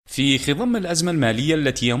في خضم الأزمة المالية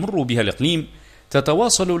التي يمر بها الإقليم،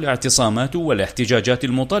 تتواصل الاعتصامات والاحتجاجات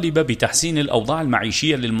المطالبة بتحسين الأوضاع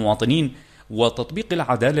المعيشية للمواطنين وتطبيق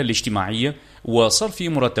العدالة الاجتماعية وصرف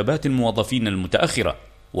مرتبات الموظفين المتأخرة.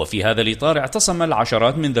 وفي هذا الإطار اعتصم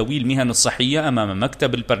العشرات من ذوي المهن الصحية أمام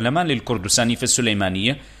مكتب البرلمان الكردستاني في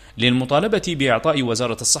السليمانية للمطالبة بإعطاء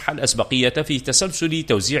وزارة الصحة الأسبقية في تسلسل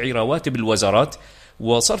توزيع رواتب الوزارات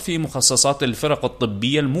وصرف مخصصات الفرق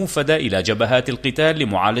الطبية الموفدة إلى جبهات القتال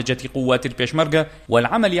لمعالجة قوات البيشمركة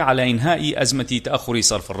والعمل على إنهاء أزمة تأخر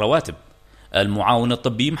صرف الرواتب. المعاون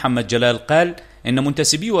الطبي محمد جلال قال إن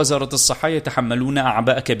منتسبي وزارة الصحة يتحملون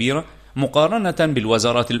أعباء كبيرة مقارنة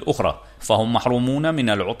بالوزارات الأخرى، فهم محرومون من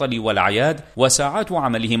العطل والأعياد وساعات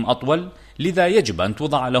عملهم أطول، لذا يجب أن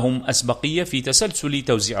توضع لهم أسبقية في تسلسل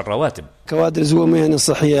توزيع الرواتب. كوادر ذوي المهن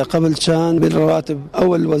الصحية قبل كان بالرواتب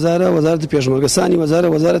أول وزارة البيشمركة، ثاني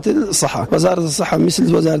وزارة الصحة. وزارة الصحة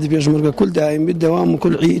مثل وزارة البيشمركة كل دائم بالدوام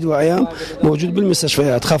وكل عيد وأيام موجود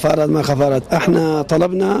بالمستشفيات، خفارات ما خفارات. احنا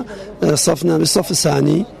طلبنا صفنا بالصف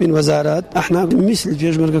الثاني من وزارات، احنا مثل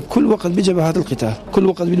البيشمركة كل وقت بجبهات القتال، كل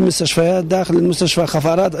وقت بالمستشفيات، داخل المستشفى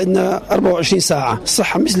خفارات عندنا 24 ساعة.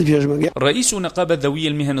 الصحة مثل البيشمركة. رئيس نقابة ذوي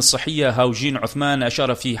المهن الصحية هاوجين عثمان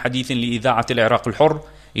أشار في حديث لإذاعة العراق الحر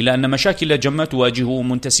إلى أن مشاكل جمة تواجه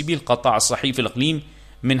منتسبي القطاع الصحي في الإقليم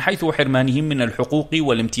من حيث حرمانهم من الحقوق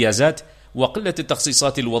والامتيازات وقلة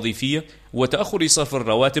التخصيصات الوظيفية وتأخر صرف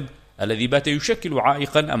الرواتب الذي بات يشكل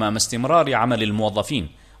عائقا أمام استمرار عمل الموظفين.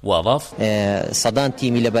 وأضاف: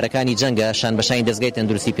 صدانتي من لبركاني جنگا شان بشاين دزگای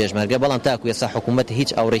تندرستی پیشمرگه بلان تاكو يسا حكومت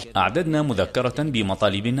هيج أوريش. أعددنا مذكرة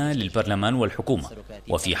بمطالبنا للبرلمان والحكومة،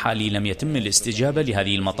 وفي حال لم يتم الاستجابة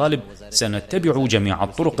لهذه المطالب سنتبع جميع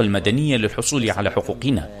الطرق المدنية للحصول على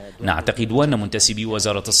حقوقنا. نعتقد أن منتسبي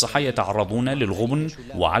وزارة الصحة يتعرضون للغبن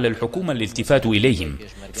وعلى الحكومة الالتفات إليهم.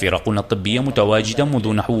 فرقنا الطبية متواجدة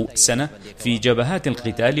منذ نحو سنة في جبهات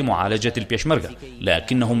القتال لمعالجة البيشمركة،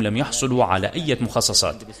 لكنهم لم يحصلوا على أي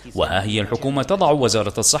مخصصات، وها هي الحكومة تضع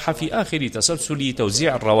وزارة الصحة في آخر تسلسل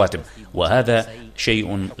توزيع الرواتب، وهذا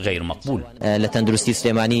شيء غير مقبول. لتندرستي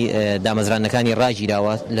السليماني دامزران كاني راجي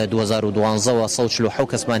راوا ل 2012 وصوت له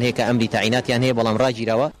حكس مان هيك امري تعيينات يعني هي بلام راجي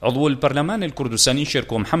راوا. عضو البرلمان الكردستاني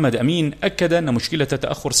شيركو محمد أمين أكد أن مشكلة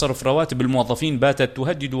تأخر صرف رواتب الموظفين باتت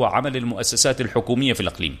تهدد عمل المؤسسات الحكومية في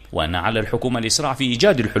الإقليم، وأن على الحكومة الإسراع في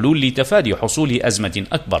إيجاد الحلول لتفادي حصول أزمة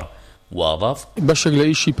أكبر. وأضاف: بشكل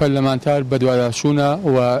إيشي برلمانتار بدوالاشونا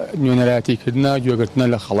ونيونالاتي كدنا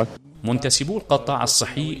جوغتنا لخلق. منتسبو القطاع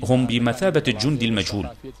الصحي هم بمثابة الجند المجهول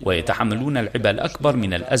ويتحملون العبء الأكبر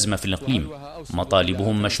من الأزمة في الإقليم.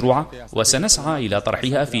 مطالبهم مشروعة وسنسعى إلى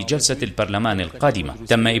طرحها في جلسة البرلمان القادمة.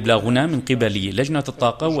 تم إبلاغنا من قبل لجنة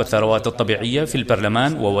الطاقة والثروات الطبيعية في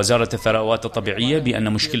البرلمان ووزارة الثروات الطبيعية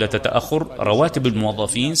بأن مشكلة تأخر رواتب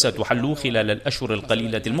الموظفين ستحل خلال الأشهر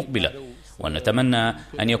القليلة المقبلة، ونتمنى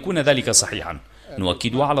أن يكون ذلك صحيحا.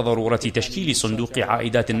 نؤكد على ضرورة تشكيل صندوق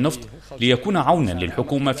عائدات النفط ليكون عونا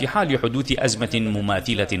للحكومة في حال حدوث أزمة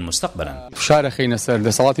مماثلة مستقبلا.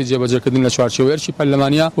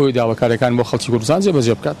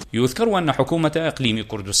 يذكر أن حكومة إقليم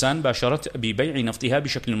كردستان باشرت ببيع نفطها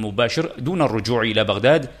بشكل مباشر دون الرجوع إلى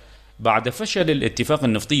بغداد بعد فشل الاتفاق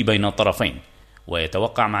النفطي بين الطرفين،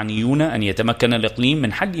 ويتوقع معنيون أن يتمكن الإقليم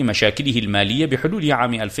من حل مشاكله المالية بحلول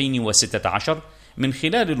عام 2016 من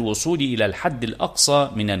خلال الوصول إلى الحد الأقصى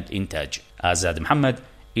من الإنتاج. آزاد محمد،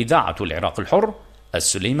 إذاعة العراق الحر،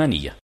 السليمانية.